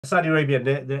Saudi Arabia,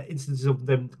 the instances of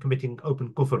them committing open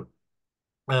kufr.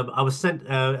 I was sent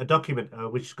a document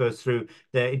which goes through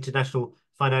their international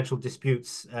financial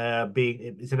disputes.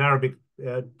 It's an Arabic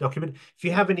document. If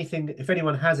you have anything, if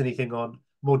anyone has anything on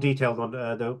more detailed on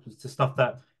the stuff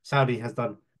that Saudi has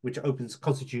done, which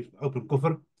constitutes open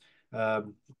kufr,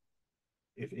 um,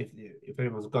 if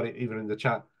anyone's got it, even in the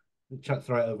chat,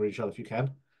 throw it over, inshallah, if you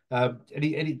can.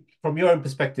 Any from your own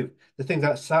perspective, the things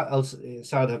that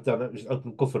Saud have done, which is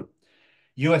open kufr,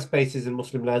 US bases in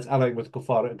Muslim lands allying with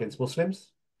kuffar against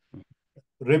Muslims,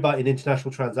 riba in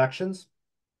international transactions.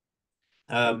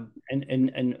 In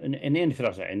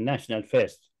infrastructure, in national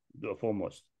first,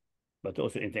 foremost, but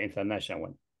also in the international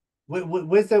one.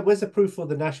 Where's the proof for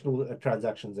the national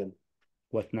transactions in?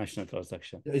 What national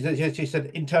transaction? You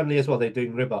said internally as well, they're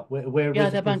doing riba.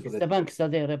 Where's the proof for this? The banks are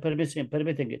there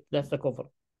permitting it. That's the cover.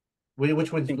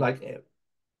 Which ones, like,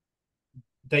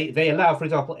 they allow, for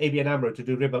example, ABN AMRO to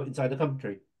do riba inside the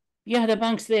country? Yeah, the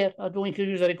banks there are doing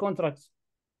usury contracts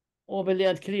openly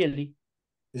and clearly.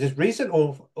 Is this recent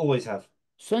or always have?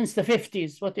 Since the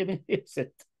 50s. What do you mean? Is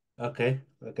it? Okay.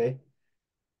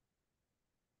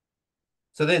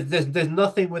 So there's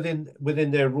nothing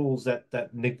within their rules that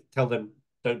tell them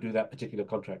don't do that particular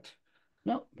contract.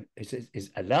 No, it's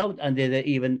allowed, and there are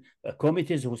even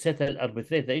committees who settle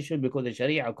arbitrate the issue because the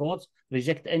Sharia courts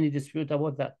reject any dispute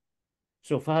about that.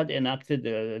 So Fahd enacted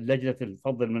لجنة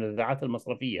الفض المنازعات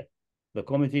المصرفية, the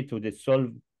committee to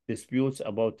solve disputes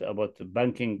about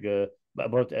banking, to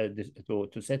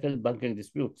settle banking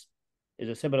disputes. Is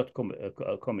a separate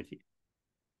committee,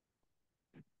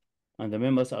 and the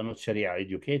members are not Sharia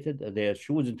educated. They are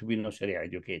chosen to be not Sharia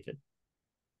educated.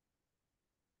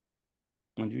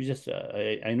 And you just,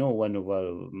 I know one of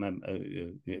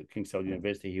King Saud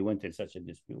University, he went in such a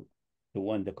dispute. He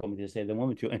won the committee. Say the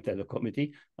moment you enter the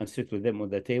committee and sit with them on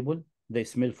the table, they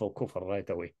smell for kufr right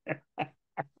away.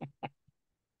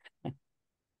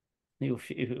 you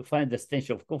find the stench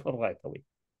of kufr right away.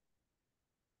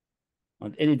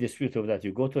 And any dispute of that,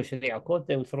 you go to a Sharia court,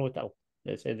 they will throw it out.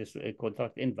 They say this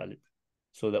contract invalid.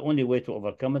 So the only way to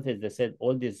overcome it is they said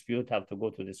all disputes have to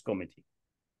go to this committee.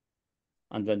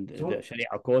 And then the Sharia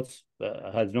courts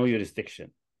has no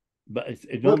jurisdiction. But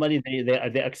normally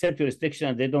they accept jurisdiction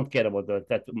and they don't care about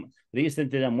that.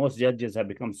 Recently, most judges have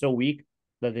become so weak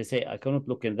that they say, I cannot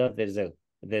look in that.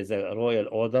 There's a royal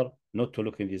order not to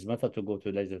look in this matter, to go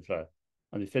to legislative trial.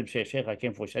 And they tell Sheikh, I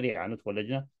came for Sharia, not for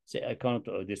Lajnat. Say, I cannot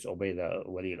disobey the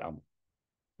Wali al-Amr.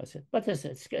 I said, but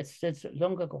it's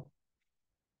long ago.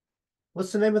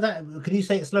 What's the name of that? Can you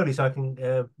say it slowly so I can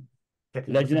check it?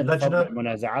 لجنة فض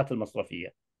المنازعات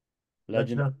المصرفية.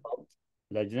 لجنة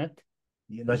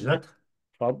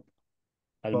فض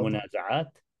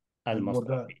المنازعات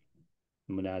المصرفية.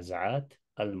 المنازعات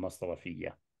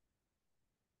المصرفية.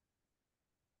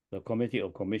 The committee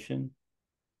or commission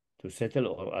to settle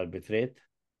or arbitrate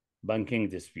banking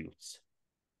disputes.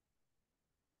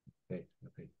 Okay.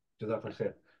 Jazakallah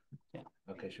khair. Yeah.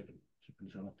 Okay,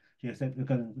 shukran. She said,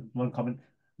 because one comment,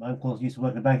 my uncle used to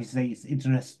work in a bank. He said his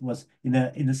interest was in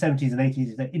the 70s and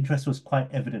 80s. The interest was quite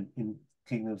evident in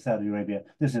Kingdom of Saudi Arabia.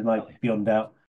 This is like beyond doubt.